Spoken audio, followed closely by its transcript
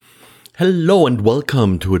Hello and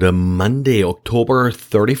welcome to the Monday, October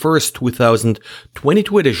 31st,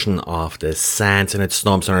 2022 edition of the SANS and its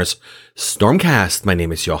Storm Center's StormCast. My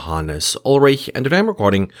name is Johannes Ulrich and today I'm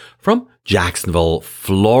recording from Jacksonville,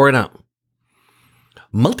 Florida.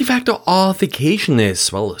 Multi-factor authentication is,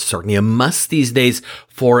 certainly a must these days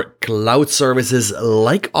for cloud services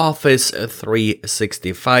like Office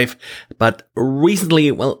 365. But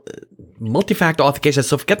recently, multi-factor authentication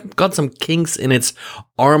has got some kinks in its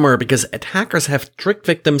armor because attackers have tricked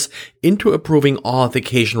victims into approving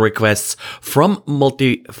authentication requests from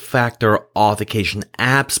multi-factor authentication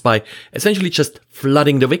apps by essentially just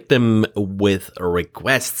flooding the victim with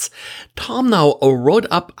requests. Tom now wrote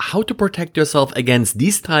up how to protect yourself against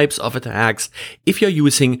these types of attacks if you're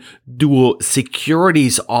using Duo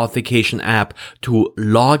Security's authentication app to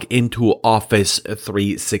log into Office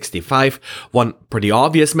 365. One pretty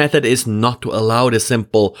obvious method is not to allow the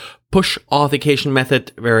simple push authentication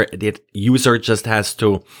method where the user just has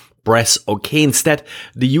to press OK. Instead,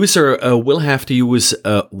 the user will have to use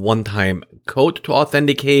a one-time code to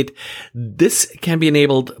authenticate. This can be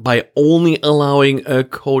enabled by only allowing a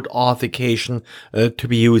code authentication to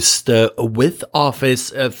be used with Office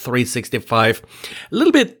 365. A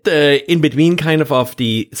little bit in between kind of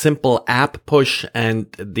the simple app push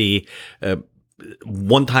and the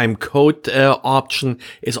one-time code option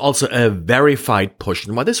is also a verified push.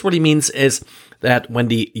 And what this really means is that when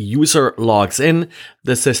the user logs in,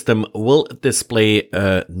 the system will display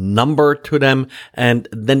a number to them, and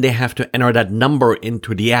then they have to enter that number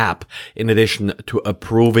into the app in addition to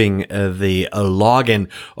approving the login.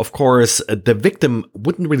 Of course, the victim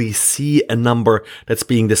wouldn't really see a number that's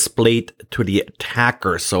being displayed to the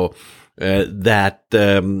attacker. So that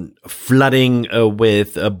flooding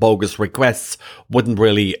with bogus requests wouldn't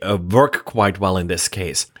really work quite well in this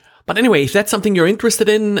case. But anyway, if that's something you're interested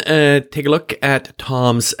in, take a look at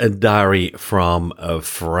Tom's diary from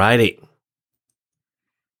Friday.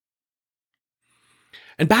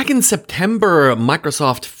 And back in September,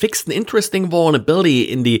 Microsoft fixed an interesting vulnerability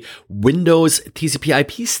in the Windows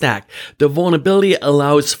TCP/IP stack. The vulnerability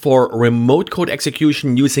allows for remote code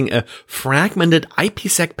execution using a fragmented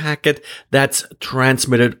IPsec packet that's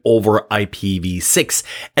transmitted over IPv6.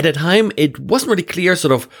 At the time, it wasn't really clear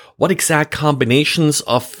what exact combinations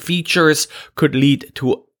of features could lead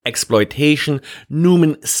to exploitation.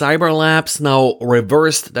 Newman Cyber Labs now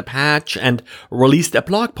reversed the patch and released a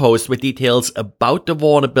blog post with details about the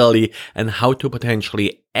vulnerability and how to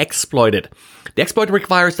potentially exploit it. The exploit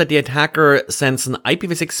requires that the attacker sends an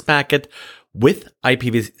IPv6 packet with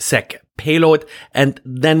IPv6 payload, and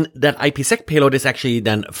then that IPsec payload is actually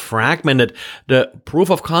then fragmented. The proof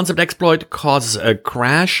of concept exploit causes a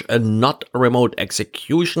crash and not a remote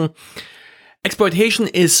execution. Exploitation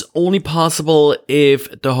is only possible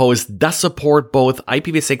if the host does support both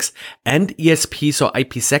IPv6 and ESP, so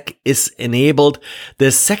IPsec is enabled.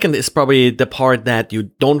 The second is probably the part that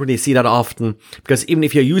you don't really see that often, because even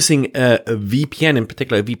if you're using a VPN, in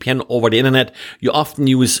particular a VPN over the internet, you often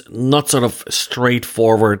use not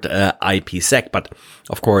straightforward IPsec, but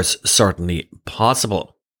of course certainly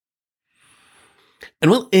possible.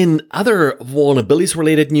 And in other vulnerabilities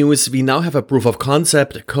related news, we now have a proof of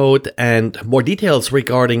concept code and more details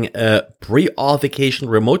regarding a pre-authentication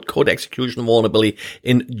remote code execution vulnerability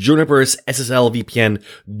in Juniper's SSL VPN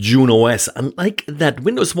JuneOS. Unlike that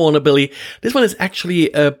Windows vulnerability, this one is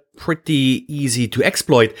actually pretty easy to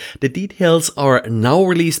exploit. The details are now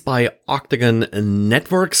released by Octagon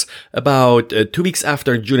Networks about 2 weeks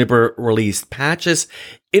after Juniper released patches.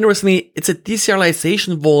 Interestingly, it's a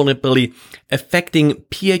deserialization vulnerability affecting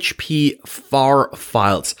PHP FAR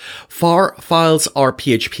files. FAR files are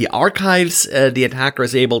PHP archives. The attacker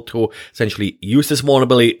is able to essentially use this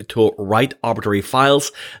vulnerability to write arbitrary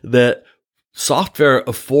files. The software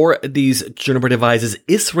for these Juniper devices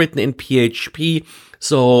is written in PHP.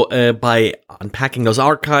 So by unpacking those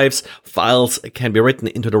archives, files can be written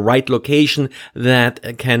into the right location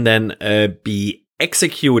that can then be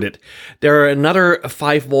executed. There are another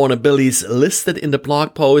 5 vulnerabilities listed in the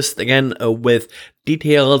blog post, again with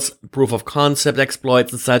details, proof of concept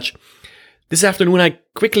exploits and such. This afternoon I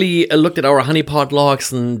quickly looked at our honeypot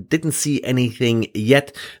logs and didn't see anything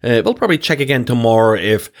yet. We'll probably check again tomorrow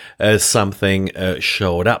if something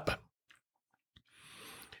showed up.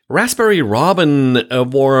 Raspberry Robin, a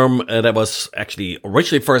worm that was actually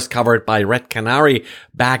originally first covered by Red Canary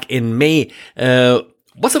back in May,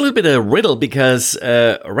 was a little bit a riddle because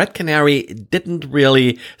Red Canary didn't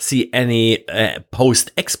really see any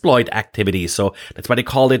post-exploit activity. So that's why they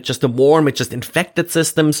called it just a worm. It just infected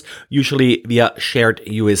systems, usually via shared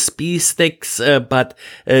USB sticks, but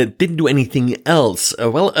didn't do anything else.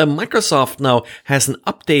 Microsoft now has an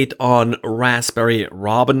update on Raspberry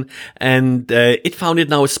Robin, and it found it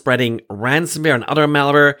now spreading ransomware and other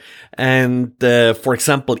malware. And for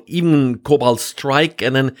example, even Cobalt Strike,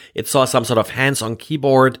 and then it saw some sort of hands-on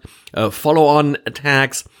keyboard follow-on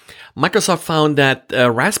attacks. Microsoft found that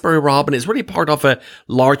Raspberry Robin is really part of a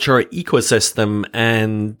larger ecosystem,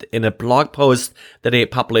 and in a blog post that they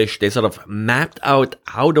published, they sort of mapped out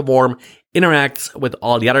how the worm interacts with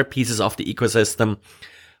all the other pieces of the ecosystem.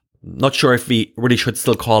 Not sure if we really should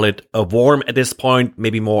still call it a worm at this point,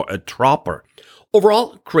 maybe more a dropper.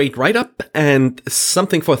 Overall, great write-up and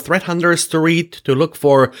something for threat hunters to read, to look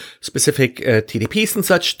for specific TTPs and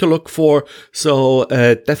such to look for. So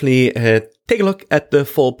definitely take a look at the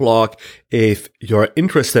full blog if you're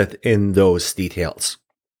interested in those details.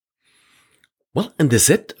 Well, and that's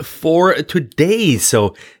it for today.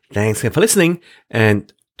 So thanks again for listening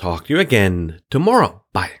and talk to you again tomorrow.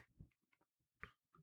 Bye.